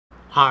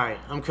Hi,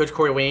 I'm Coach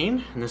Corey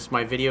Wayne, and this is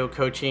my video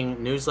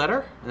coaching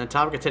newsletter. And the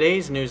topic of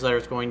today's newsletter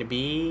is going to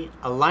be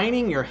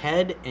aligning your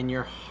head and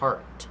your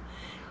heart.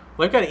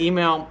 Well, I've got an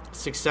email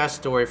success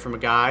story from a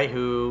guy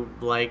who,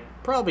 like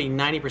probably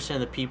 90%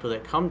 of the people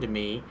that come to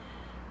me,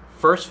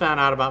 first found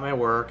out about my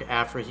work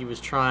after he was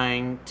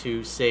trying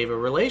to save a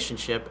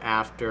relationship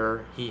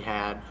after he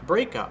had a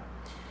breakup.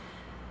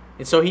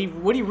 And so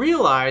what he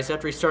realized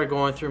after he started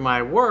going through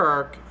my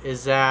work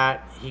is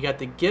that he got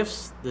the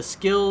gifts, the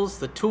skills,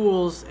 the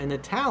tools, and the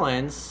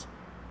talents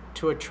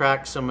to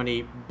attract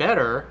somebody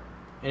better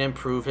and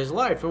improve his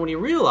life. And what he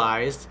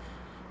realized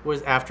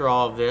was, after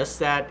all of this,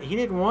 that he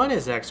didn't want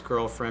his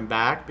ex-girlfriend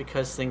back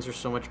because things are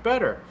so much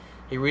better.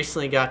 He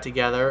recently got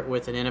together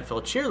with an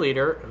NFL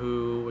cheerleader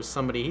who was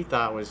somebody he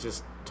thought was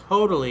just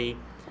totally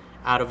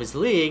out of his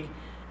league.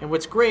 And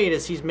what's great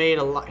is he's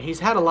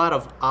had a lot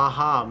of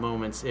aha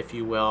moments, if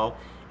you will.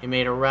 He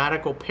made a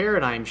radical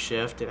paradigm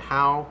shift at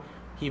how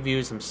he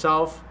views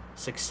himself,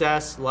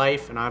 success,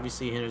 life, and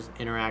obviously his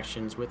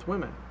interactions with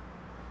women.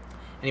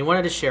 And he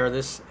wanted to share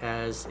this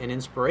as an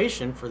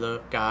inspiration for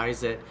the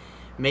guys that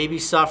may be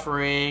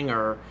suffering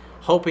or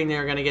hoping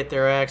they're going to get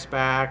their ex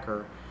back,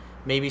 or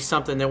maybe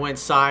something that went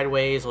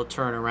sideways will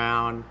turn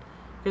around.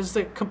 Because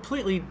it's a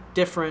completely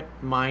different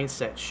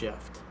mindset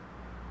shift.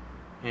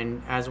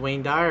 And as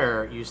Wayne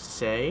Dyer used to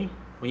say,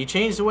 when you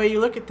change the way you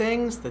look at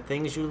things, the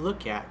things you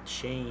look at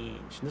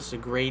change. And this is a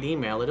great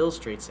email that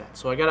illustrates that.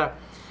 So I got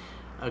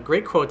a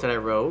great quote that I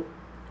wrote.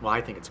 Well,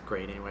 I think it's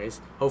great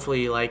anyways.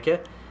 Hopefully you like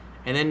it.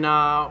 And then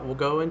we'll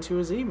go into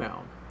his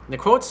email. And the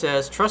quote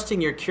says,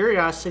 "Trusting your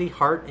curiosity,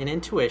 heart, and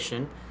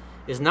intuition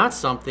is not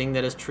something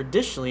that is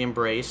traditionally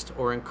embraced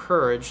or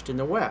encouraged in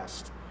the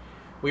West.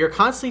 We are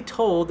constantly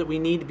told that we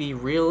need to be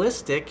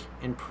realistic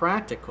and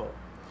practical.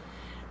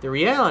 The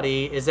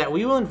reality is that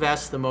we will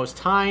invest the most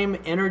time,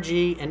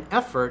 energy, and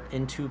effort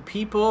into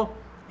people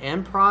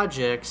and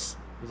projects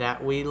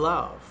that we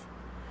love.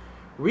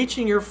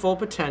 Reaching your full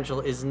potential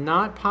is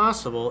not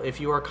possible if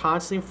you are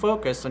constantly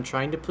focused on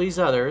trying to please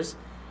others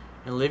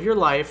and live your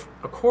life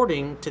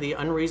according to the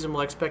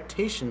unreasonable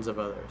expectations of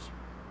others.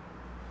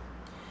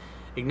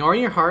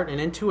 Ignoring your heart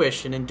and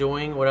intuition and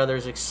doing what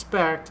others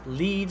expect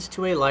leads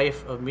to a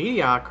life of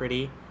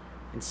mediocrity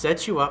and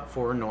sets you up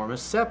for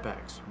enormous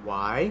setbacks.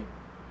 Why?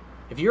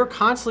 If you're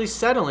constantly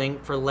settling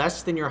for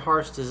less than your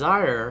heart's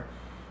desire,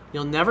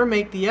 you'll never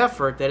make the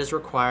effort that is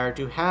required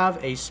to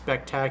have a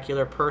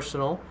spectacular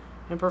personal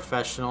and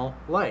professional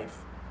life.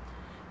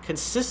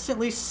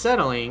 Consistently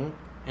settling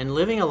and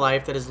living a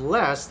life that is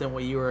less than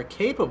what you are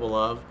capable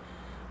of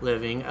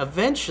living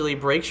eventually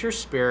breaks your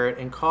spirit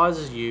and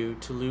causes you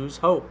to lose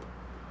hope.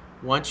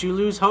 Once you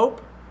lose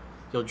hope,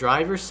 you'll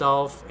drive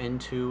yourself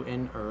into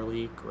an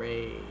early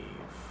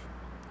grave."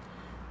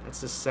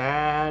 That's the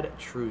sad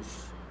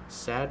truth.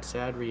 Sad,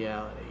 sad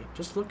reality.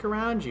 Just look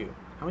around you.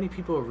 How many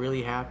people are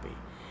really happy?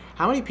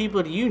 How many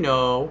people do you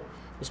know,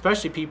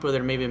 especially people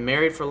that are maybe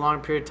married for a long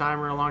period of time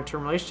or in a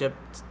long-term relationship,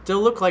 still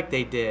look like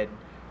they did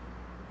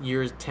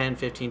years, 10,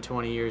 15,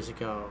 20 years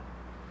ago?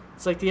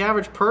 It's like the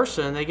average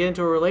person, they get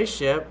into a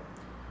relationship,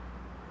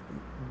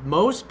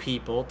 most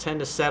people tend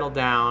to settle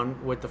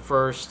down with the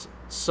first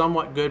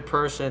somewhat good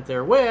person that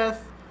they're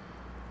with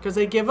because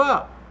they give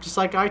up. Just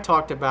like I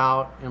talked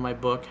about in my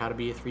book, How to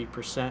Be a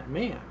 3%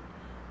 Man.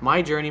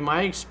 My journey,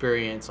 my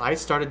experience, I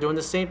started doing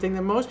the same thing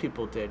that most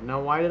people did. Now,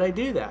 why did I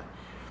do that?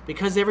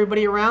 Because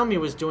everybody around me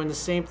was doing the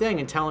same thing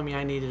and telling me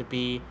I needed to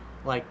be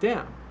like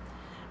them.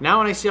 Now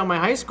when I see all my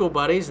high school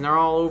buddies and they're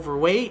all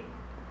overweight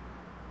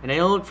and they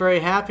don't look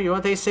very happy,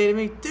 what they say to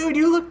me, "Dude,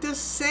 you look the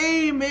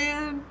same,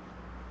 man."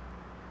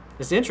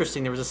 It's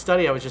interesting. There was a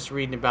study I was just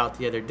reading about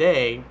the other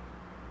day,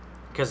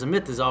 because the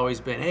myth has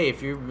always been, hey,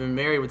 if you've been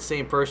married with the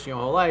same person your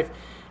whole life,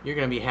 you're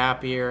going to be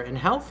happier and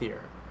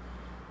healthier.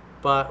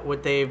 But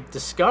what they've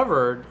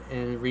discovered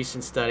in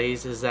recent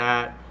studies is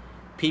that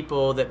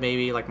people that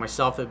maybe, like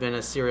myself, have been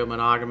a serial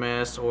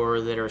monogamist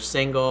or that are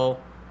single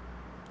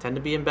tend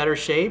to be in better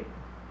shape,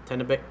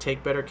 tend to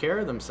take better care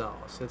of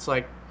themselves. It's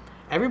like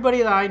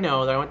everybody that I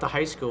know that I went to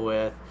high school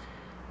with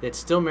that's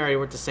still married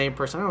with the same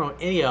person, I don't know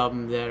any of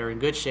them that are in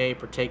good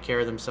shape or take care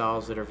of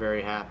themselves that are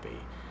very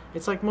happy.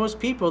 It's like most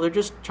people, they're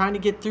just trying to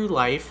get through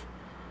life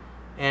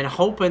and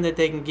hoping that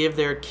they can give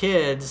their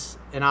kids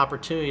an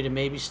opportunity to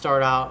maybe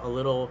start out a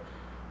little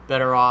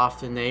better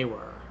off than they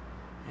were.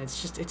 And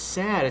it's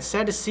sad. It's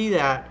sad to see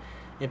that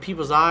in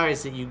people's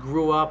eyes that you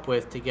grew up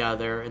with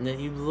together and that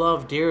you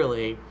love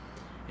dearly,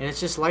 and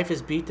it's just life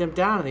has beat them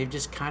down and they've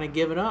just kind of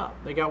given up.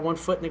 They got one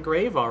foot in the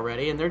grave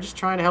already, and they're just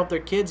trying to help their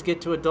kids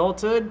get to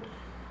adulthood,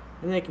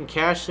 and they can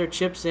cash their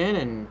chips in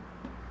and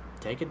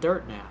take a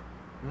dirt nap.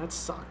 And that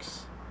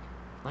sucks.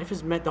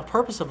 The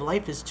purpose of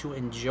life is to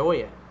enjoy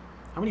it.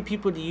 How many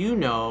people do you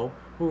know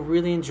who are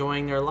really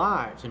enjoying their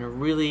lives and are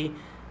really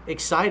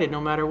excited no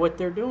matter what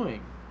they're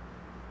doing?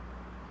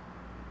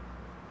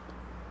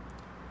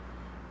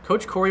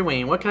 Coach Corey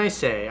Wayne, what can I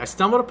say? I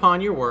stumbled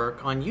upon your work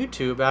on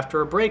YouTube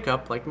after a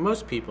breakup like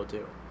most people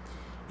do.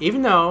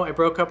 Even though I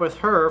broke up with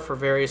her for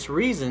various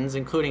reasons,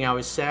 including I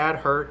was sad,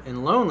 hurt,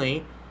 and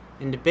lonely,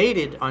 and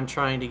debated on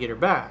trying to get her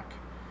back.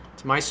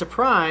 To my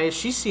surprise,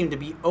 she seemed to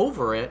be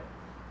over it,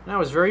 and I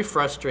was very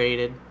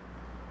frustrated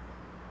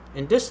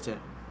and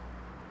distant.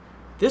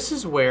 This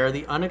is where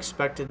the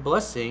unexpected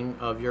blessing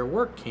of your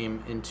work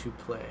came into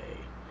play.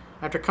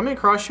 After coming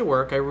across your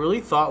work, I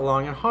really thought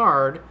long and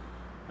hard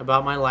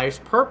about my life's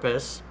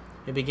purpose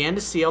and began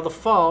to see all the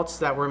faults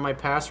that were in my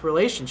past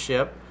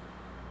relationship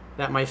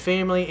that my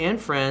family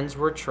and friends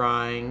were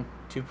trying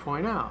to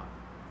point out.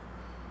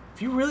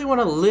 If you really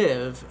want to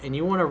live and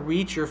you want to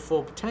reach your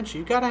full potential,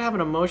 you got to have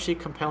an emotionally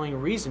compelling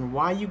reason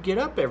why you get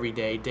up every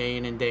day, day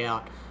in and day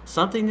out.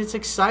 Something that's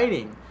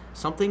exciting,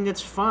 something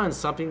that's fun,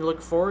 something to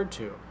look forward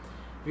to.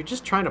 If you're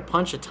just trying to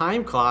punch a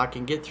time clock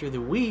and get through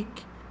the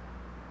week,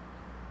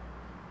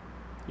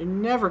 you're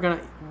never going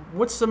to...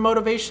 What's the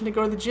motivation to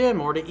go to the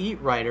gym or to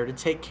eat right or to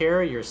take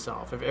care of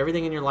yourself? If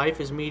everything in your life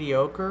is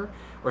mediocre,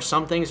 or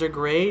some things are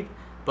great,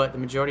 but the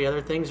majority of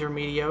other things are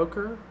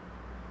mediocre,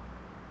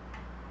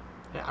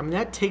 I mean,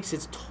 that takes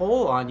its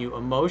toll on you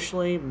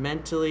emotionally,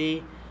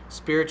 mentally,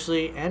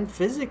 spiritually, and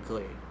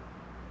physically.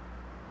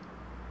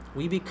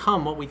 We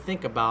become what we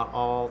think about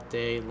all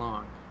day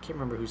long. I can't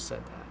remember who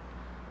said that.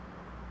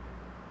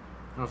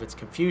 I don't know if it's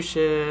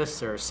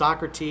Confucius or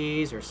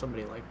Socrates or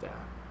somebody like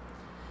that.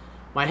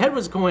 My head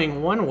was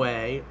going one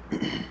way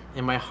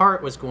and my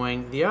heart was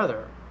going the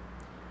other.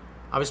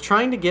 I was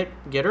trying to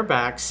get her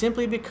back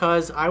simply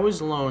because I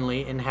was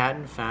lonely and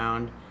hadn't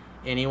found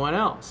anyone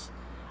else.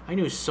 I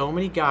knew so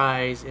many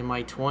guys in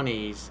my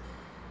 20s.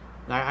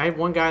 I had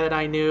one guy that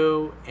I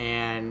knew,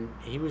 and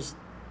he was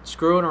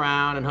screwing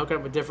around and hooking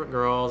up with different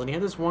girls, and he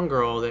had this one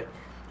girl that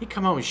he'd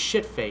come home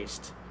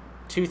shit-faced,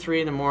 2,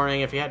 3 in the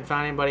morning. If he hadn't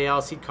found anybody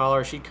else, he'd call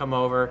her, she'd come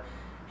over.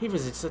 He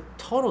was just a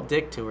total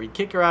dick to her. He'd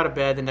kick her out of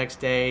bed the next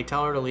day,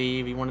 tell her to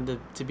leave. He wanted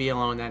to be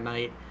alone that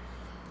night.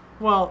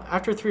 Well,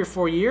 after 3 or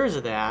 4 years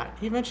of that,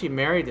 he eventually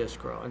married this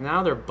girl, and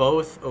now they're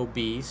both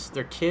obese.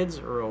 Their kids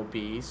are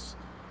obese,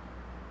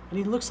 and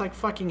he looks like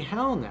fucking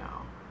hell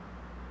now.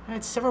 I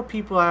had several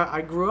people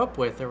I grew up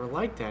with that were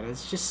like that.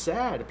 It's just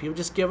sad. People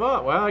just give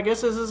up. Well, I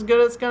guess this is as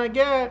good as it's going to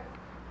get.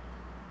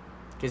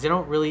 Because they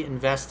don't really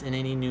invest in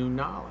any new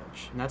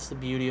knowledge. And that's the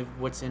beauty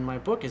of what's in my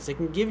book, is they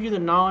can give you the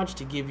knowledge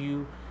to give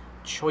you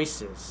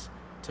choices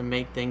to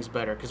make things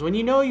better. Because when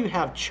you know you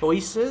have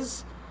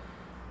choices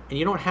and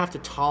you don't have to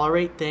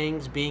tolerate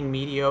things being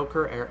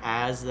mediocre or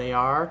as they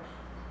are,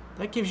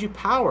 that gives you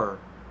power.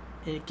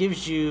 And it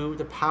gives you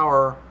the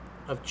power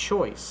of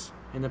choice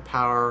and the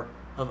power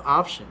of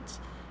options.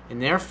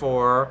 And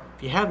therefore,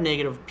 if you have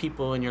negative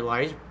people in your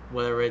life,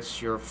 whether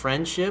it's your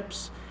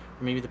friendships,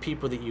 or maybe the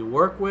people that you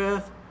work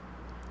with,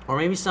 or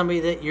maybe somebody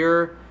that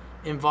you're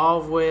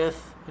involved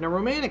with in a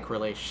romantic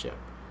relationship,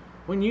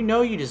 when you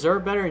know you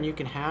deserve better and you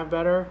can have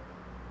better,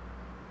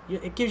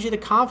 it gives you the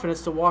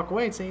confidence to walk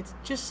away and say,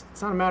 it's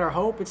not a matter of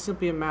hope, it's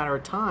simply a matter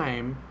of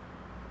time.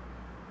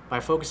 By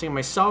focusing on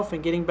myself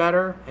and getting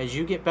better, as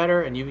you get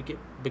better and you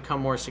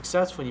become more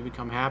successful and you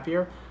become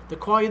happier, the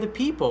quality of the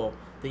people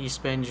that you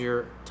spend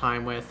your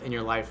time with and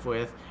your life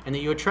with and that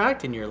you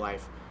attract in your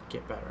life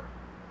get better.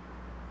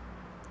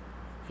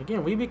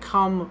 Again, we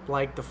become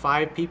like the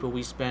 5 people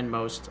we spend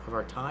most of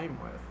our time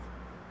with.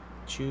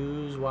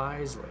 Choose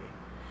wisely.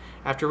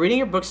 After reading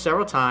your book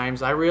several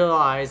times, I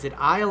realized that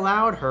I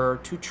allowed her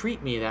to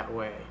treat me that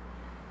way.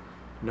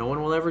 No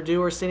one will ever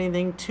do or say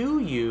anything to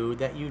you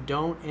that you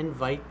don't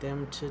invite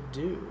them to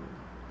do.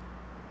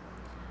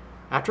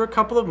 After a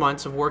couple of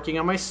months of working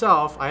on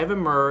myself, I have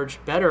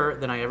emerged better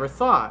than I ever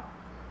thought.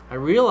 I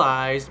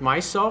realized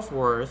my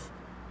self-worth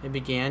and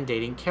began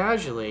dating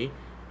casually,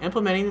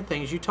 implementing the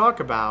things you talk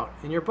about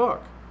in your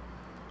book.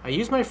 I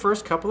used my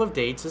first couple of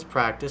dates as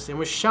practice and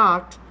was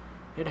shocked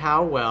at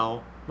how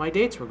well my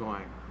dates were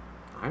going.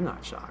 I'm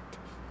not shocked.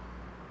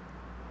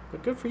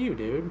 But good for you,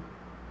 dude.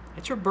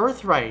 It's your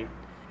birthright.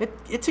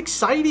 It's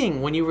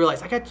exciting when you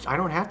realize I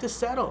don't have to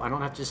settle. I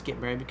don't have to just get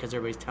married because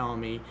everybody's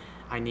telling me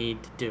I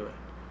need to do it.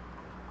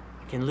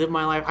 I can live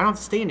my life. I don't have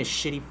to stay in a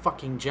shitty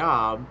fucking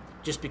job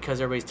just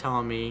because everybody's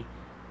telling me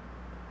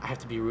I have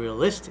to be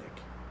realistic.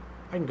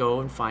 I can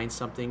go and find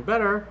something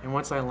better, and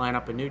once I line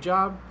up a new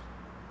job,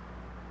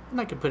 then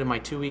I can put in my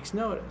 2 weeks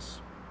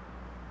notice.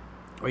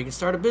 Or you can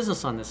start a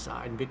business on the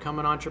side and become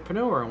an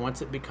entrepreneur, and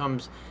once it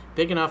becomes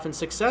big enough and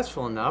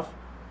successful enough,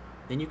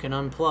 then you can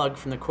unplug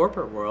from the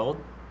corporate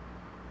world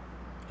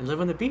and live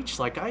on the beach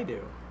like I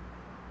do.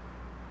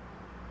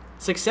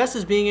 Success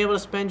is being able to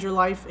spend your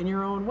life in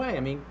your own way. I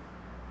mean,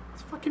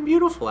 it's fucking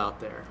beautiful out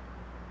there.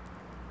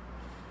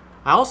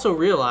 I also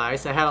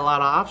realized I had a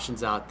lot of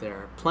options out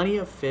there. Plenty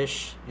of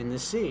fish in the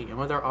sea.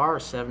 And there are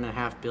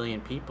 7.5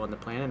 billion people on the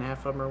planet, and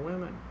half of them are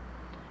women.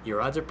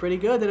 Your odds are pretty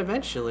good that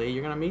eventually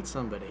you're going to meet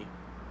somebody.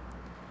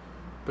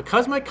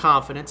 Because my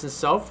confidence and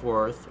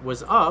self-worth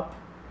was up,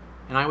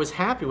 and I was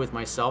happy with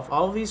myself,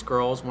 all of these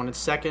girls wanted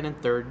second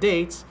and third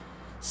dates,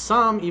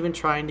 some even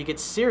trying to get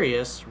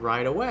serious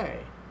right away.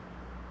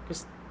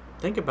 Just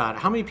think about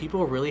it. How many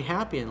people are really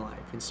happy in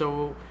life? And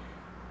so,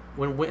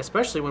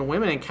 especially when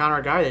women encounter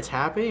a guy that's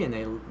happy and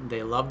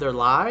they love their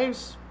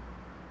lives,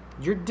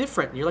 You're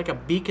different. You're like a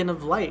beacon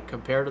of light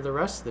compared to the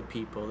rest of the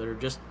people that are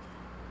just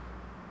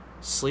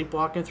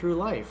sleepwalking through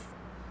life.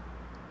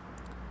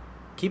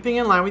 Keeping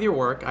in line with your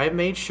work, I have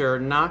made sure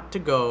not to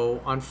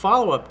go on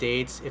follow-up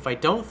dates if I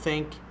don't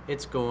think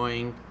it's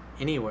going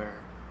anywhere.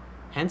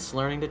 Hence,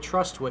 learning to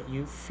trust what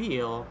you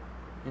feel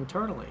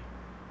internally.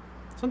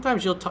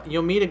 Sometimes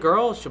you'll meet a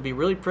girl, she'll be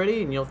really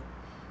pretty, and you'll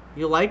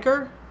like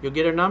her, you'll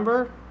get her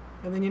number,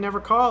 and then you never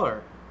call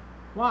her.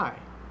 Why?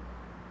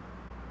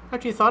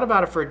 After you thought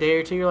about it for a day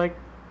or two, you're like,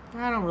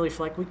 I don't really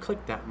feel like we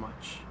clicked that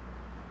much.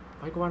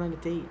 Why go out on a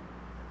date?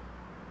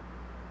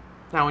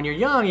 Now, when you're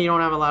young, you don't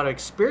have a lot of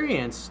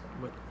experience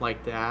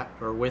like that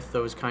or with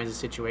those kinds of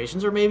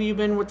situations. Or maybe you've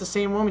been with the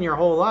same woman your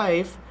whole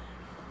life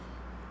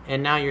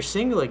and now you're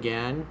single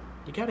again.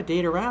 You got to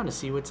date around to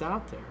see what's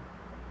out there.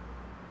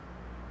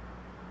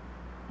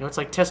 You know, it's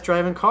like test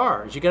driving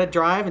cars. You got to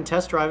drive and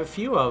test drive a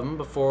few of them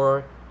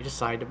before you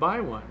decide to buy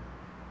one.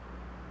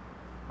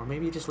 Or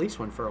maybe you just lease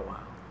one for a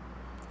while.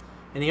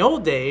 In the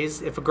old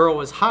days, if a girl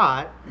was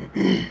hot,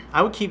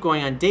 I would keep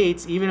going on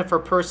dates even if her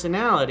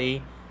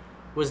personality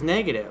was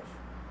negative.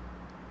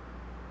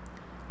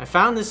 I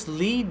found this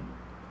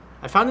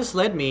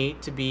led me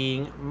to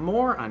being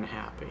more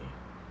unhappy.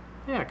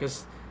 Yeah,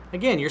 because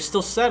again, you're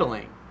still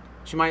settling.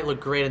 She might look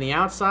great on the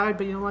outside,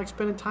 but you don't like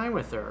spending time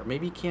with her. Or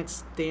maybe you can't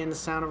stand the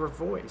sound of her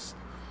voice.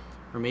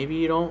 Or maybe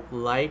you don't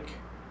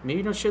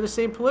share the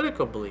same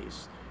political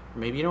beliefs. Or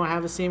maybe you don't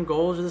have the same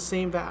goals or the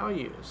same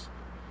values.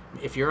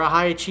 If you're a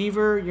high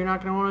achiever, you're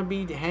not going to want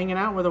to be hanging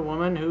out with a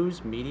woman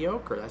who's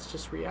mediocre. That's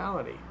just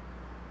reality.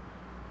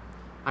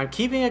 I'm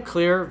keeping a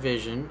clear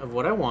vision of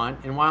what I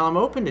want, and while I'm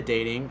open to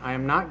dating, I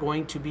am not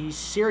going to be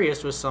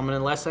serious with someone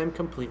unless I'm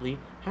completely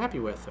happy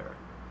with her.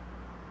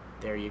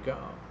 There you go.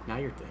 Now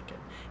you're thinking.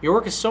 Your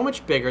work is so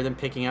much bigger than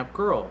picking up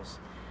girls.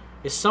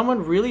 If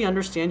someone really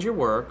understands your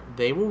work,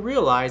 they will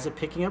realize that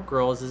picking up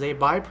girls is a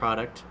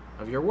byproduct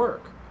of your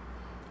work.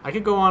 I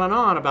could go on and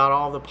on about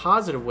all the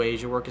positive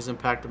ways your work has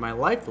impacted my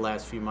life the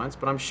last few months,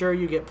 but I'm sure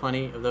you get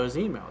plenty of those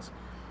emails.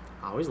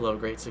 I always love a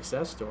great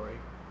success story.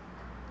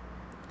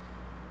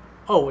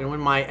 Oh, and when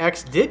my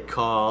ex did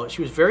call,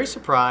 she was very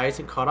surprised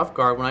and caught off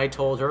guard when I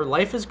told her,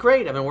 life is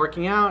great. I've been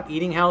working out,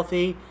 eating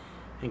healthy,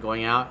 and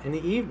going out in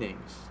the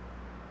evenings.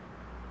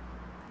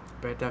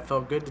 I bet that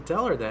felt good to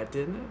tell her that,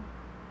 didn't it?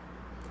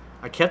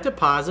 I kept it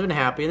positive and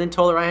happy and then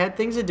told her I had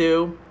things to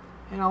do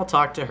and I'll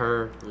talk to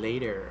her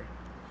later.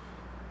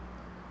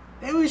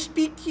 I will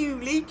speak to you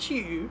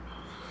later.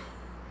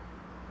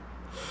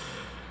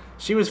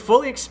 She was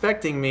fully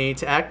expecting me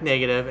to act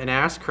negative and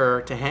ask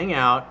her to hang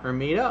out or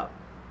meet up.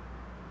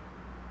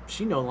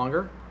 She no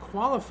longer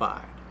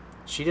qualified.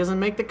 She doesn't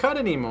make the cut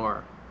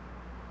anymore.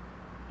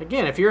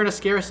 Again, if you're in a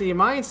scarcity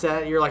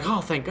mindset, you're like,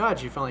 oh, thank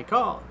God you finally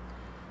called.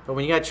 But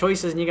when you got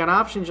choices and you got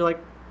options, you're like,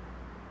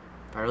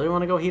 I really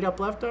want to go heat up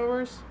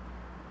leftovers?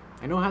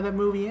 I know how that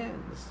movie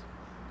ends.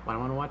 Why do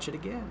I want to watch it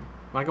again?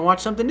 Why can I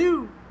watch something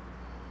new?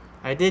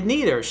 I did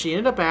neither. She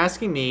ended up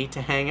asking me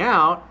to hang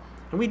out,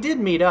 and we did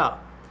meet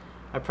up.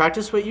 I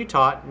practiced what you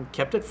taught and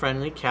kept it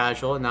friendly,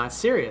 casual, and not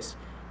serious.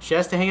 She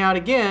asked to hang out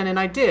again, and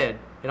I did.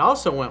 It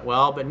also went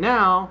well, but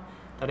now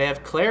that I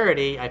have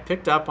clarity, I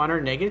picked up on her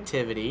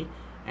negativity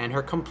and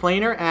her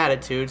complainer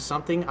attitude,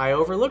 something I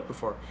overlooked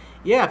before.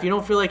 Yeah, if you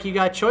don't feel like you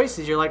got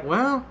choices, you're like,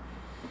 well,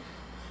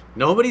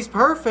 nobody's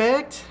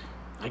perfect.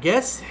 I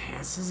guess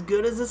it's as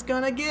good as it's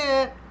gonna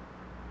get.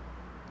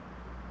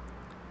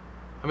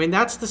 I mean,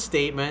 that's the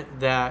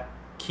statement that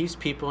keeps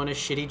people in a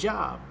shitty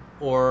job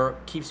or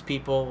keeps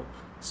people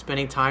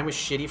spending time with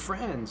shitty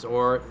friends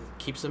or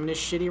keeps them in a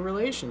shitty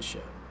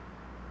relationship.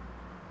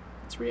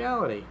 It's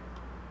reality.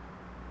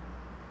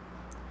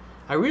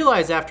 I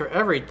realize after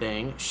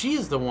everything, she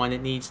is the one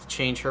that needs to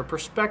change her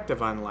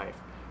perspective on life.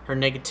 Her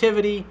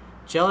negativity,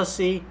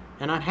 jealousy,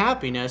 and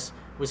unhappiness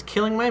was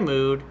killing my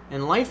mood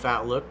and life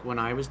outlook when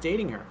I was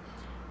dating her.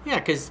 Yeah,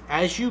 because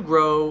as you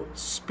grow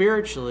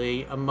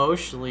spiritually,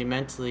 emotionally,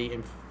 mentally,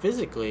 and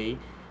physically,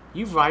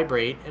 you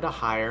vibrate at a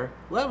higher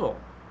level.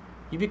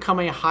 You become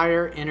a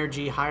higher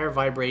energy, higher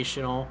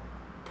vibrational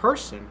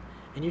person.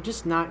 And you're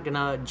just not going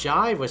to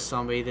jive with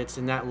somebody that's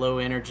in that low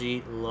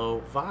energy,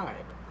 low vibe.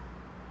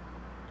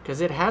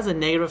 Because it has a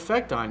negative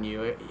effect on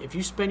you. If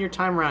you spend your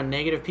time around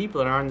negative people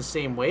that are on the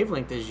same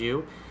wavelength as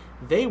you,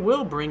 they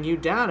will bring you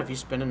down if you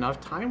spend enough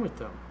time with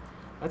them.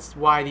 That's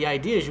why the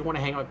idea is you want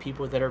to hang out with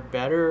people that are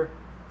better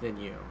than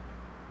you.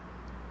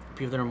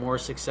 People that are more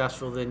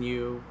successful than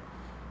you.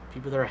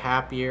 People that are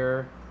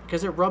happier.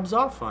 Because it rubs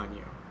off on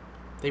you.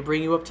 They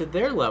bring you up to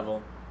their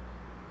level.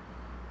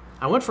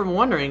 I went from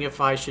wondering if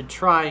I should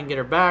try and get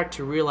her back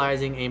to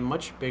realizing a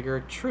much bigger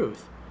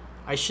truth.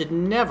 I should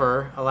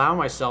never allow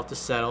myself to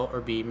settle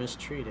or be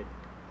mistreated.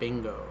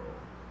 Bingo.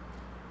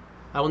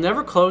 I will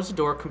never close the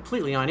door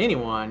completely on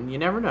anyone. You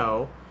never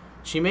know.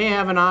 She may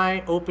have an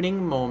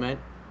eye-opening moment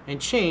and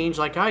change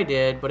like I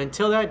did, but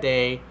until that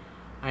day,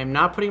 I am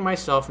not putting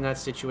myself in that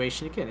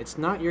situation again. It's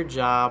not your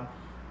job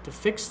to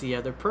fix the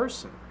other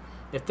person.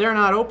 If they're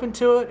not open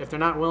to it, if they're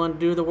not willing to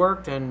do the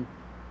work, then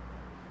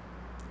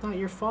it's not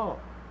your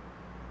fault.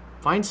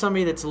 Find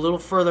somebody that's a little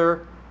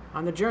further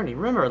on the journey.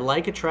 Remember,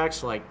 like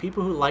attracts like.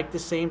 People who like the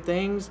same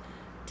things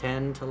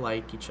tend to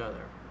like each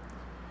other.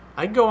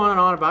 I could go on and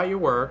on about your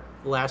work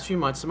the last few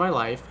months of my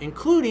life,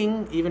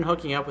 including even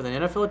hooking up with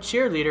an NFL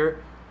cheerleader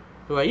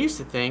who I used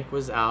to think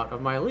was out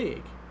of my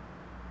league.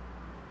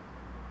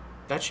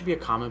 That should be a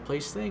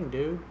commonplace thing,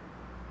 dude.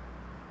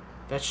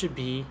 That should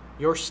be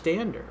your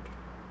standard.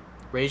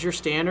 Raise your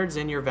standards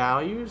and your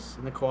values,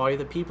 and the quality of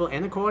the people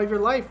and the quality of your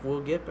life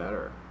will get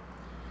better.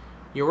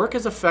 Your work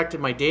has affected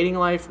my dating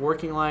life,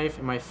 working life,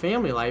 and my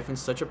family life in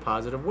such a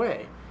positive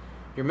way.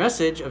 Your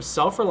message of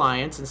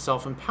self-reliance and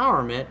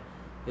self-empowerment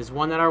is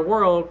one that our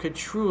world could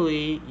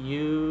truly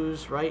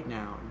use right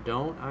now.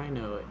 Don't I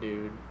know it,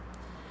 dude?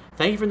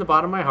 Thank you from the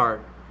bottom of my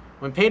heart.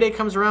 When payday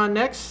comes around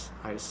next,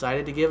 I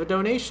decided to give a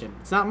donation.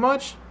 It's not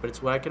much, but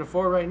it's what I can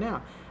afford right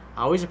now.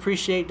 I always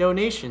appreciate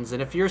donations,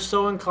 and if you're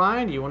so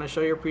inclined, you want to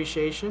show your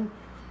appreciation,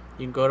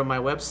 you can go to my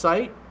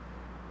website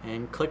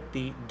and click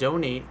the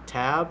Donate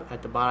tab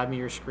at the bottom of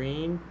your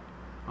screen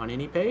on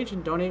any page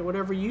and donate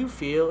whatever you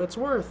feel it's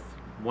worth.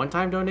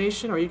 One-time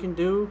donation, or you can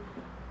do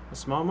a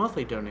small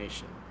monthly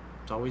donation.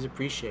 It's always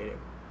appreciated.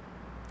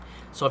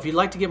 So if you'd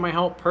like to get my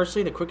help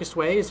personally, the quickest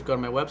way is to go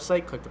to my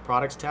website, click the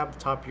Products tab at the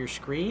top of your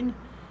screen,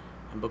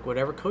 and book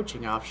whatever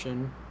coaching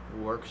option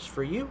works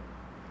for you.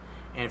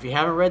 And if you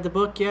haven't read the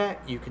book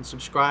yet, you can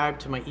subscribe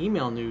to my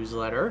email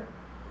newsletter,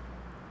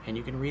 and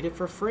you can read it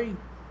for free.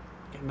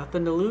 Got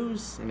nothing to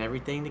lose and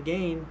everything to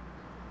gain.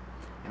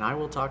 And I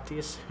will talk to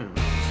you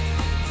soon.